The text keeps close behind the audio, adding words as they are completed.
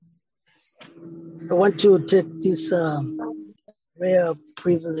I want to take this rare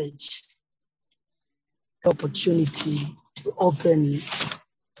privilege, opportunity to open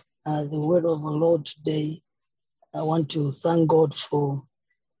the word of the Lord today. I want to thank God for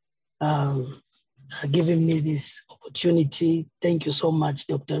giving me this opportunity. Thank you so much,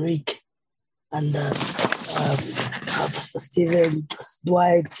 Dr. Rick, and Pastor Stephen, Pastor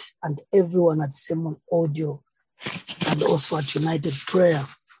Dwight, and everyone at Sermon Audio, and also at United Prayer.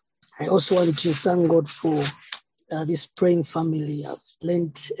 I also want to thank God for this praying family. I've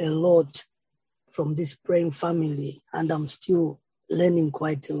learned a lot from this praying family, and I'm still learning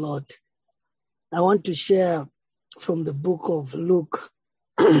quite a lot. I want to share from the book of Luke,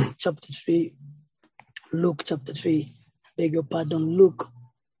 chapter 3. Luke chapter 3. Beg your pardon. Luke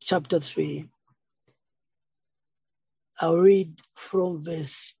chapter 3. I'll read from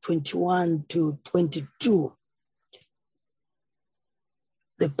verse 21 to 22.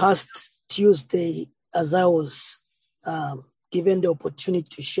 The past Tuesday, as I was given the opportunity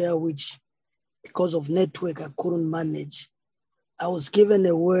to share, which because of network I couldn't manage, I was given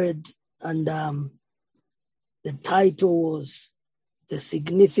a word, and the title was The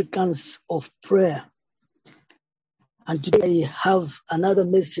Significance of Prayer. And today I have another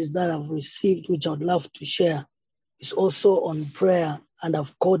message that I've received, which I would love to share. It's also on prayer, and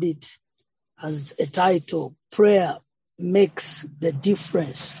I've called it as a title, Prayer Makes the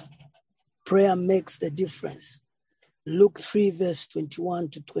Difference. Prayer makes the difference. Luke 3 verse 21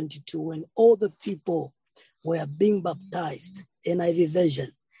 to 22. When all the people were being baptized, NIV version,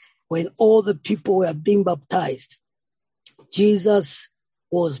 when all the people were being baptized, Jesus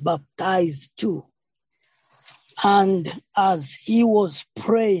was baptized too. And as he was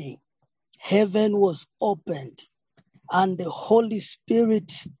praying, heaven was opened, and the Holy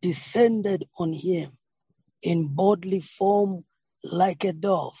Spirit descended on him in bodily form like a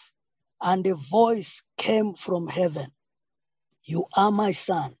dove. And a voice came from heaven, "You are my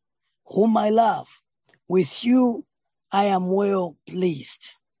son, whom I love. With you I am well pleased."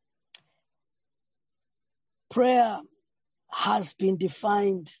 Prayer has been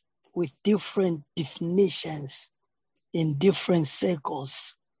defined with different definitions in different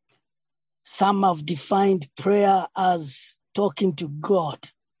circles. Some have defined prayer as talking to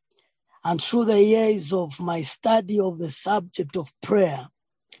God. And through the years of my study of the subject of prayer,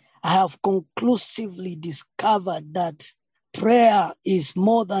 I have conclusively discovered that prayer is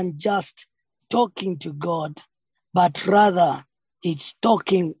more than just talking to God, but rather it's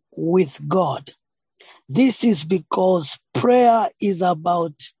talking with God. This is because prayer is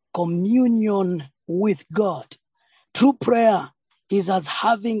about communion with God. True prayer is as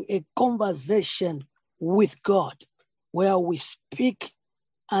having a conversation with God, where we speak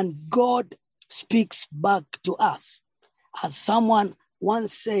and God speaks back to us. As someone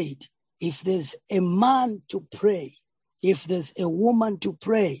once said, if there's a man to pray, if there's a woman to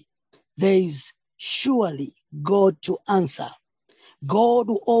pray, there is surely God to answer. God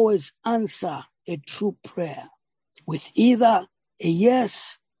will always answer a true prayer with either a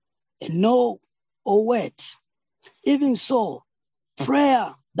yes, a no, or wait. Even so,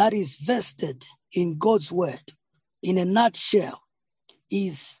 prayer that is vested in God's word, in a nutshell,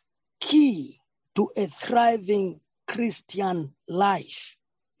 is key to a thriving Christian life.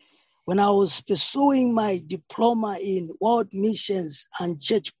 When I was pursuing my diploma in world missions and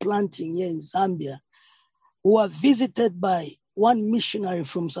church planting here in Zambia, we were visited by one missionary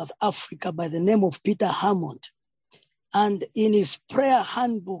from South Africa by the name of Peter Hammond. And in his prayer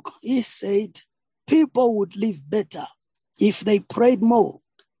handbook, he said people would live better if they prayed more,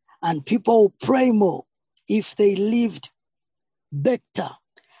 and people would pray more if they lived better.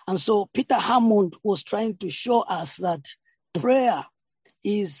 And so Peter Hammond was trying to show us that prayer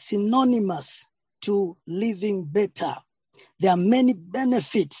is synonymous to living better. There are many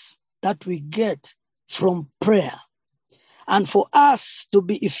benefits that we get from prayer. And for us to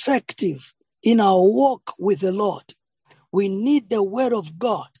be effective in our walk with the Lord, we need the word of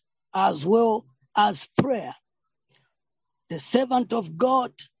God as well as prayer. The servant of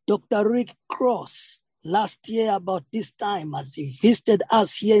God, Dr. Rick Cross, last year about this time, as he visited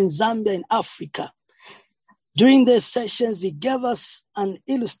us here in Zambia in Africa, during the sessions, he gave us an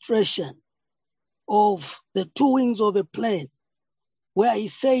illustration of the two wings of a plane, where he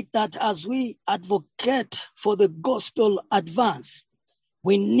said that as we advocate for the gospel advance,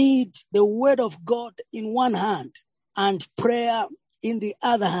 we need the word of God in one hand and prayer in the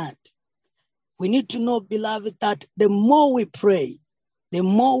other hand. We need to know, beloved, that the more we pray, the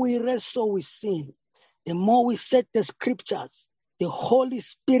more we wrestle with sin, the more we set the scriptures, the Holy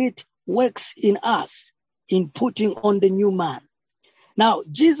Spirit works in us in putting on the new man. Now,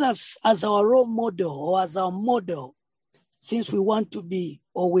 Jesus as our role model or as our model, since we want to be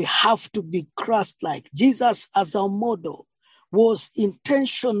or we have to be Christ-like, Jesus as our model was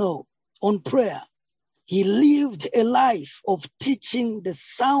intentional on prayer. He lived a life of teaching the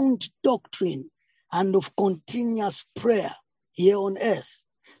sound doctrine and of continuous prayer here on earth.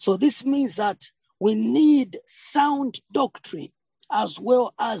 So this means that we need sound doctrine as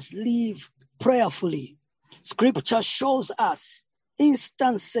well as live prayerfully. Scripture shows us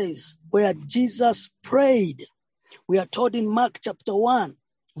instances where Jesus prayed. We are told in Mark chapter 1,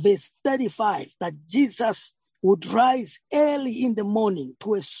 verse 35, that Jesus would rise early in the morning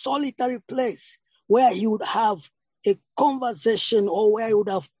to a solitary place where he would have a conversation or where he would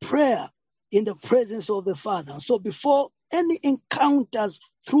have prayer in the presence of the Father. So before any encounters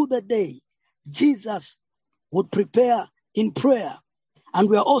through the day, Jesus would prepare in prayer. And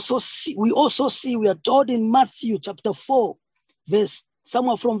we also see, we are told in Matthew chapter 4,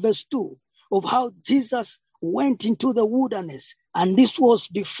 somewhere from verse 2, of how Jesus went into the wilderness. And this was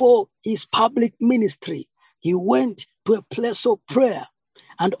before his public ministry. He went to a place of prayer.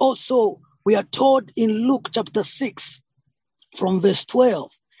 And also we are told in Luke chapter 6 from verse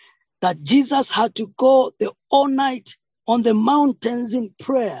 12 that Jesus had to go the all night on the mountains in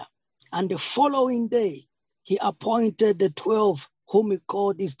prayer. And the following day, he appointed the 12 whom he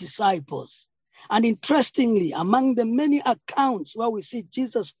called his disciples. And interestingly, among the many accounts where we see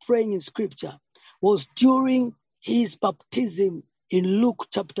Jesus praying in scripture was during his baptism in Luke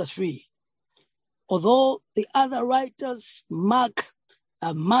chapter 3. Although the other writers, Mark,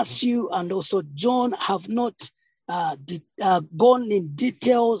 Matthew, and also John, have not gone in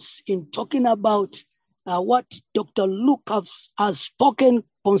details in talking about what Dr. Luke has spoken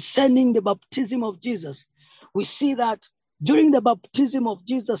concerning the baptism of Jesus, we see that during the baptism of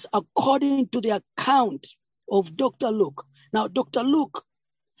Jesus, according to the account of Dr. Luke. Now, Dr. Luke,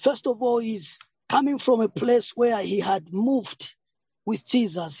 first of all, is coming from a place where he had moved with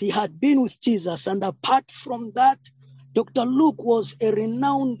Jesus. He had been with Jesus. And apart from that, Dr. Luke was a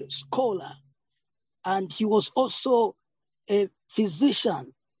renowned scholar. And he was also a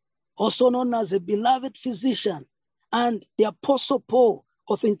physician, also known as a beloved physician. And the Apostle Paul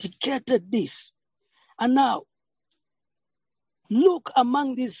authenticated this. And now, look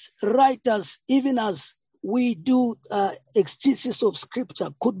among these writers, even as we do exegesis of scripture,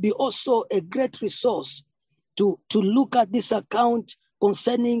 could be also a great resource to look at this account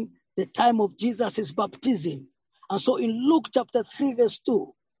concerning the time of Jesus' baptism. And so in Luke chapter 3, verse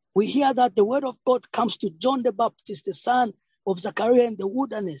 2, we hear that the word of God comes to John the Baptist, the son of Zechariah in the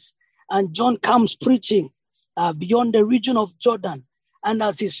wilderness. And John comes preaching beyond the region of Jordan. And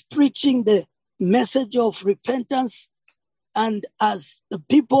as he's preaching the message of repentance, and as the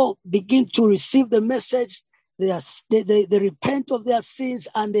people begin to receive the message, they repent of their sins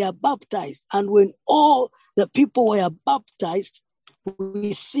and they are baptized. And when all the people were baptized,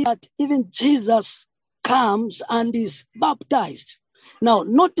 we see that even Jesus comes and is baptized. Now,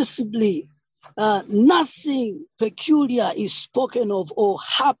 noticeably, nothing peculiar is spoken of or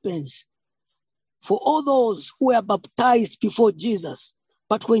happens for all those who are baptized before Jesus.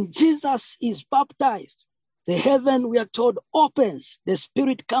 But when Jesus is baptized, the heaven, we are told, opens. The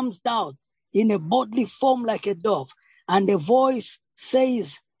Spirit comes down in a bodily form like a dove. And the voice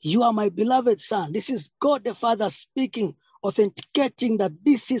says, "You are my beloved Son." This is God the Father speaking, authenticating that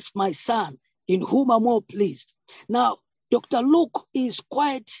this is my Son, in whom I'm well pleased. Now, Dr. Luke is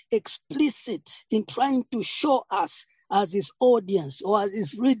quite explicit in trying to show us as his audience or as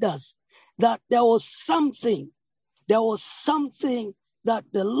his readers that there was something that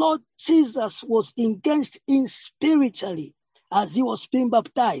the Lord Jesus was engaged in spiritually as he was being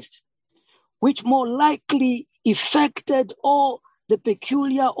baptized, which more likely affected all the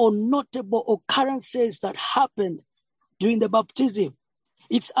peculiar or notable occurrences that happened during the baptism.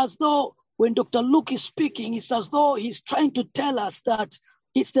 It's as though when Dr. Luke is speaking, it's as though he's trying to tell us that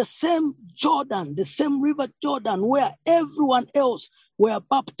it's the same Jordan, the same river Jordan, where everyone else were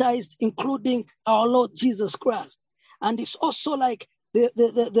baptized, including our Lord Jesus Christ. And it's also like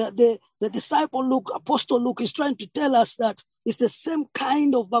the disciple Luke, Apostle Luke, is trying to tell us that it's the same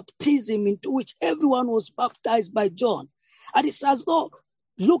kind of baptism into which everyone was baptized by John. And it's as though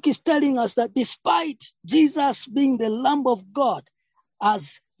Luke is telling us that despite Jesus being the Lamb of God,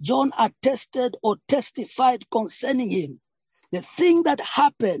 as John attested or testified concerning him, the thing that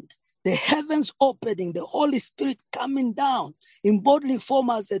happened, the heavens opening, the Holy Spirit coming down in bodily form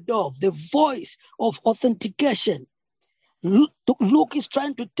as a dove, the voice of authentication. Luke is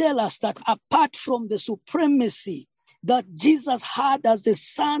trying to tell us that apart from the supremacy that Jesus had as the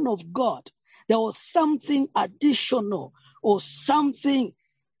Son of God, there was something additional or something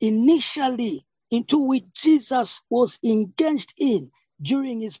initially into which Jesus was engaged in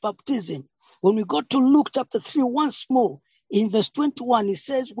during his baptism. When we go to Luke chapter 3 once more, in verse 21, it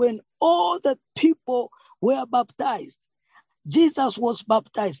says, when all the people were baptized, Jesus was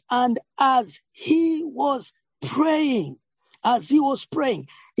baptized. And as he was praying,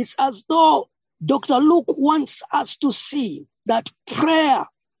 it's as though Dr. Luke wants us to see that prayer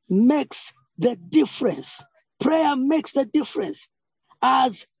makes the difference. Prayer makes the difference.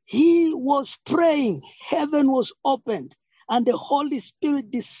 As he was praying, heaven was opened and the Holy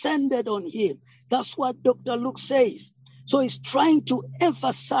Spirit descended on him. That's what Dr. Luke says. So he's trying to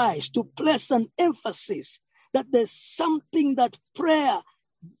emphasize, to place an emphasis that there's something that prayer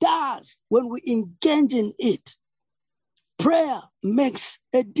does when we engage in it. Prayer makes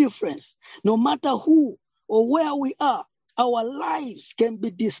a difference. No matter who or where we are, our lives can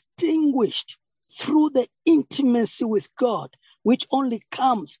be distinguished through the intimacy with God, which only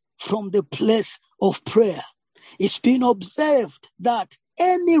comes from the place of prayer. It's been observed that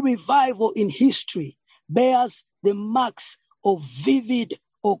any revival in history bears the marks of vivid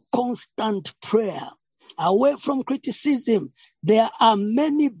or constant prayer. Away from criticism, there are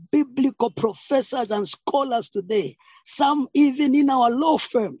many biblical professors and scholars today, some even in our law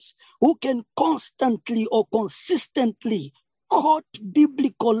firms, who can constantly or consistently quote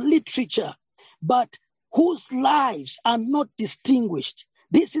biblical literature, but whose lives are not distinguished.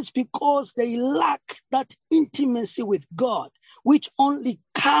 This is because they lack that intimacy with God, which only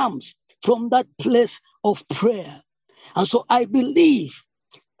comes from that place of prayer. And so I believe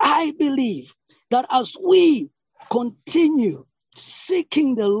that as we continue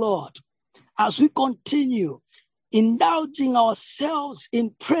seeking the Lord, as we continue indulging ourselves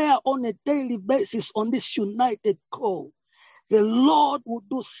in prayer on a daily basis on this united call, the Lord will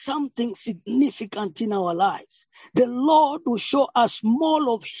do something significant in our lives. The Lord will show us more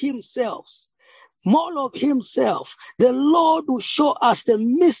of himself. More of himself. The Lord will show us the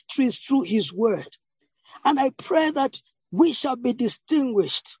mysteries through his word. And I pray that we shall be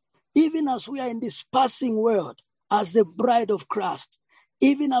distinguished, even as we are in this passing world, as the bride of Christ.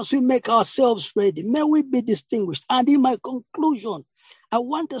 Even as we make ourselves ready, may we be distinguished. And in my conclusion, I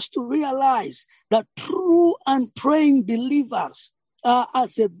want us to realize that true and praying believers are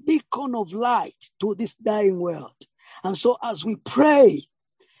as a beacon of light to this dying world. And so as we pray,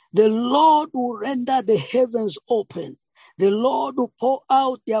 the Lord will render the heavens open. The Lord will pour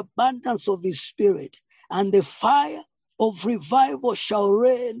out the abundance of his spirit, and the fire of revival shall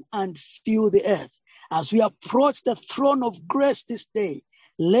reign and fill the earth. As we approach the throne of grace this day,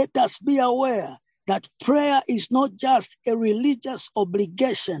 let us be aware that prayer is not just a religious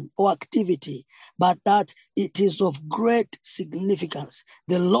obligation or activity, but that it is of great significance.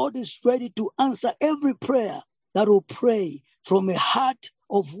 The Lord is ready to answer every prayer that will pray from a heart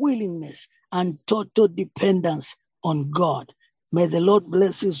of willingness and total dependence on God. May the Lord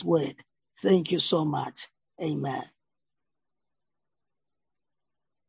bless his word. Thank you so much. Amen.